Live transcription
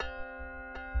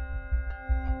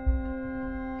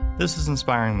This is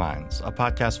Inspiring Minds, a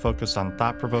podcast focused on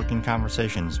thought-provoking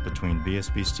conversations between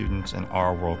VSB students and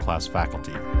our world-class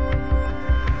faculty.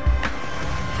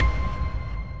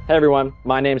 Hey everyone,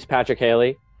 my name is Patrick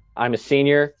Haley. I'm a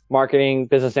senior marketing,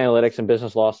 business analytics, and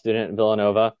business law student at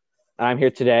Villanova. I'm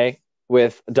here today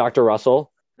with Dr.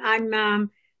 Russell. I'm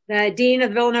the Dean of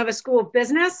the Villanova School of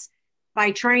Business.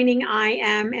 By training, I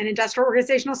am an industrial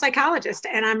organizational psychologist,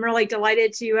 and I'm really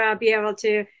delighted to be able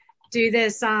to do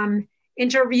this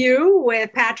interview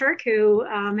with Patrick, who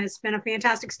has been a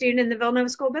fantastic student in the Villanova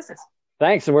School of Business.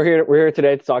 Thanks. And we're here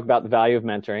today to talk about the value of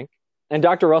mentoring. And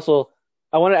Dr. Russell,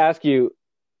 I want to ask you,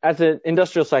 as an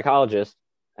industrial psychologist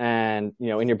and,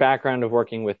 in your background of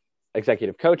working with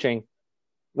executive coaching,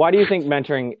 why do you think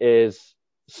mentoring is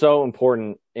so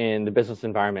important in the business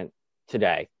environment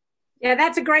today? Yeah,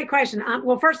 that's a great question.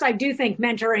 Well, first, I do think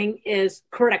mentoring is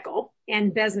critical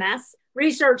in business.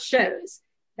 Research shows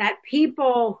that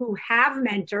people who have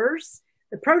mentors,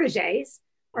 the protégés,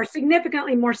 are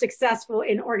significantly more successful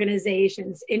in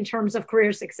organizations in terms of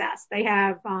career success. They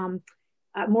have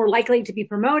more likely to be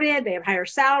promoted. They have higher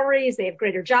salaries. They have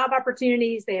greater job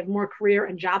opportunities. They have more career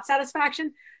and job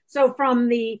satisfaction. So from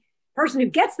the person who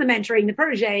gets the mentoring, the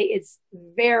protégé, it's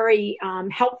very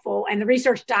helpful. And the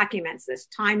research documents this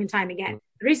time and time again.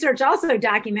 The research also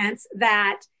documents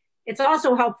that it's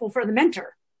also helpful for the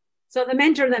mentor. So the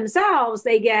mentor themselves,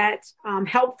 they get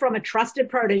help from a trusted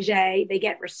protégé. They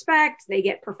get respect. They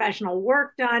get professional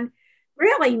work done.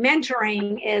 Really,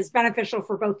 mentoring is beneficial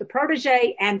for both the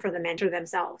protégé and for the mentor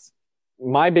themselves.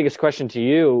 My biggest question to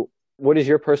you, what is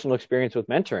your personal experience with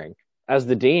mentoring? As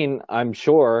the dean, I'm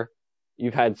sure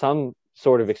you've had some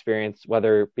sort of experience,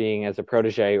 whether being as a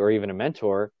protégé or even a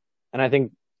mentor. And I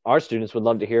think our students would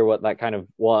love to hear what that kind of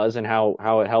was and how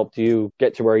it helped you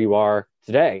get to where you are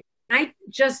today. I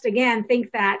just, again,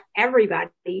 think that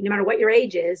everybody, no matter what your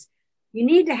age is, you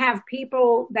need to have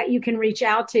people that you can reach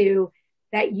out to,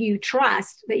 that you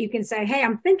trust, that you can say, hey,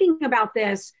 I'm thinking about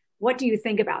this. What do you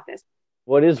think about this?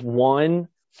 What is one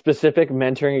specific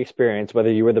mentoring experience, whether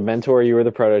you were the mentor or you were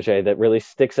the protégé, that really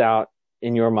sticks out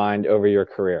in your mind over your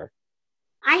career?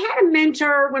 I had a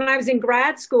mentor when I was in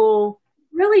grad school,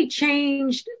 really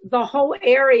changed the whole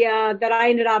area that I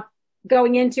ended up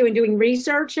going into and doing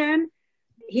research in.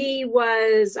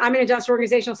 I'm an industrial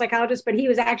organizational psychologist, but he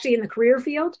was actually in the career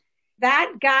field.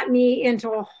 That got me into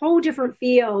a whole different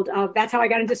field that's how I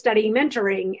got into studying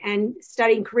mentoring and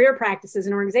studying career practices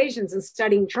in organizations and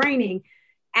studying training.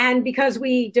 And because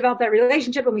we developed that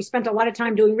relationship and we spent a lot of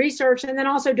time doing research and then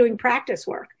also doing practice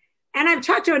work. And I've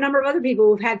talked to a number of other people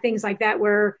who've had things like that,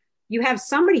 where you have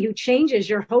somebody who changes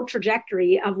your whole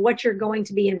trajectory of what you're going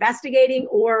to be investigating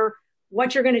or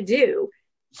what you're going to do.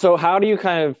 So how do you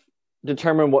kind of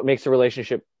determine what makes a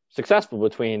relationship successful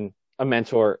between a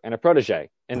mentor and a protégé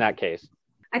in that case?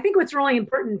 I think what's really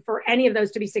important for any of those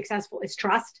to be successful is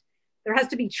trust. There has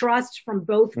to be trust from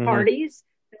both parties.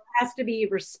 There has to be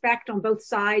respect on both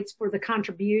sides for the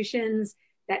contributions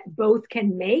that both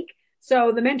can make.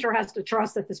 So the mentor has to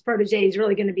trust that this protégé is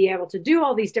really going to be able to do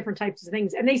all these different types of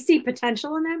things, and they see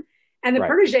potential in them. And the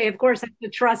protégé, of course, has to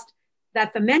trust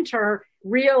that the mentor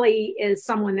really is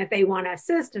someone that they want to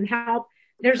assist and help.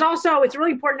 It's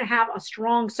really important to have a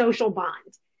strong social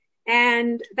bond.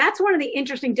 And that's one of the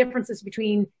interesting differences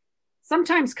between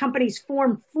sometimes companies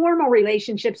form formal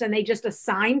relationships and they just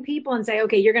assign people and say,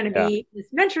 okay, you're going to be this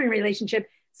mentoring relationship.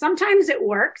 Sometimes it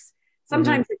works.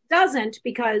 Sometimes it doesn't,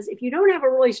 because if you don't have a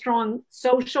really strong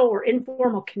social or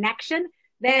informal connection,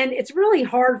 then it's really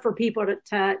hard for people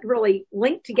to really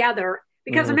link together,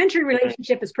 because a mentoring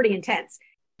relationship is pretty intense.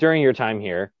 During your time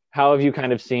here, how have you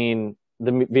kind of seen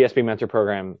the VSB Mentor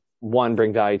Program, one,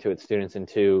 bring value to its students, and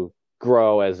two,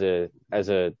 grow as a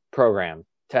program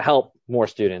to help more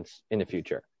students in the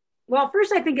future? Well,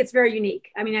 first, I think it's very unique.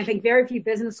 I mean, I think very few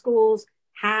business schools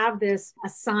have this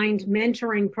assigned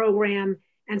mentoring program.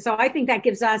 And so I think that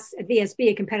gives us at VSB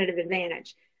a competitive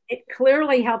advantage. It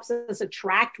clearly helps us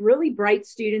attract really bright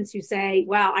students who say,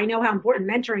 wow, I know how important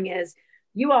mentoring is.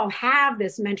 You all have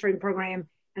this mentoring program,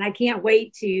 and I can't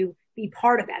wait to be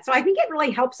part of that. So I think it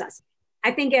really helps us. I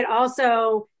think it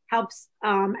also helps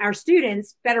our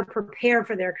students better prepare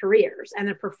for their careers and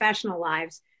their professional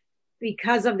lives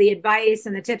because of the advice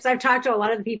and the tips. I've talked to a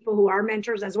lot of the people who are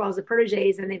mentors as well as the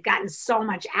protégés, and they've gotten so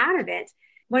much out of it.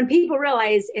 When people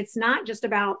realize it's not just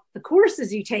about the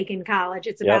courses you take in college,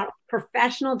 it's about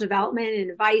professional development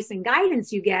and advice and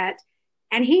guidance you get.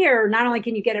 And here, not only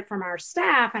can you get it from our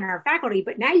staff and our faculty,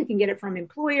 but now you can get it from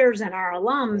employers and our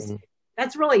alums.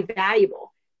 That's really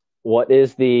valuable. What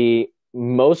is the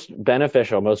most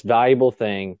beneficial, most valuable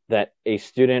thing that a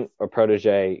student or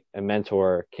protege, a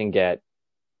mentor can get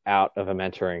out of a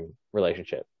mentoring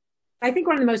relationship? I think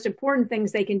one of the most important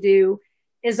things they can do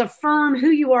is affirm who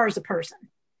you are as a person.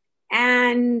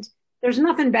 And there's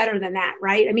nothing better than that,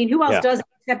 right? I mean, who else does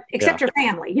it except your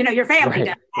family? Your family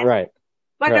does that. Right.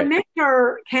 But a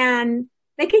mentor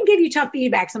they can give you tough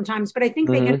feedback sometimes, but I think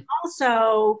they can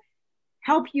also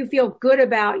help you feel good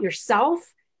about yourself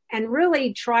and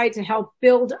really try to help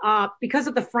build up, because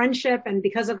of the friendship and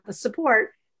because of the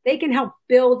support, they can help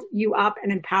build you up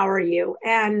and empower you.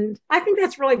 And I think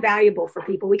that's really valuable for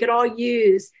people. We could all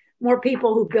use more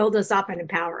people who build us up and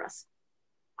empower us.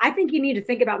 I think you need to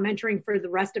think about mentoring for the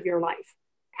rest of your life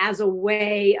as a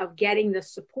way of getting the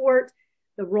support,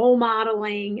 the role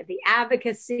modeling, the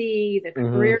advocacy, the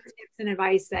career tips and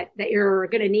advice that you're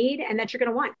going to need and that you're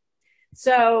going to want.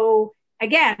 So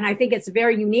again, I think it's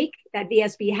very unique that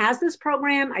VSB has this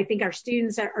program. I think our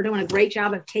students are doing a great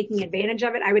job of taking advantage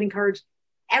of it. I would encourage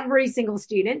every single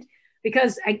student,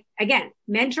 because again,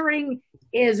 mentoring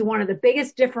is one of the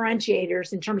biggest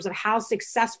differentiators in terms of how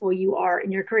successful you are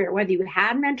in your career, whether you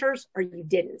had mentors or you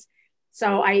didn't.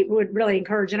 So I would really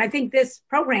encourage, and I think this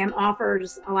program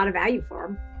offers a lot of value for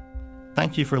them.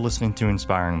 Thank you for listening to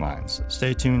Inspiring Minds.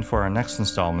 Stay tuned for our next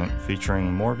installment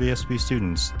featuring more VSB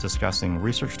students discussing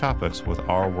research topics with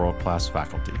our world-class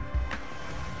faculty.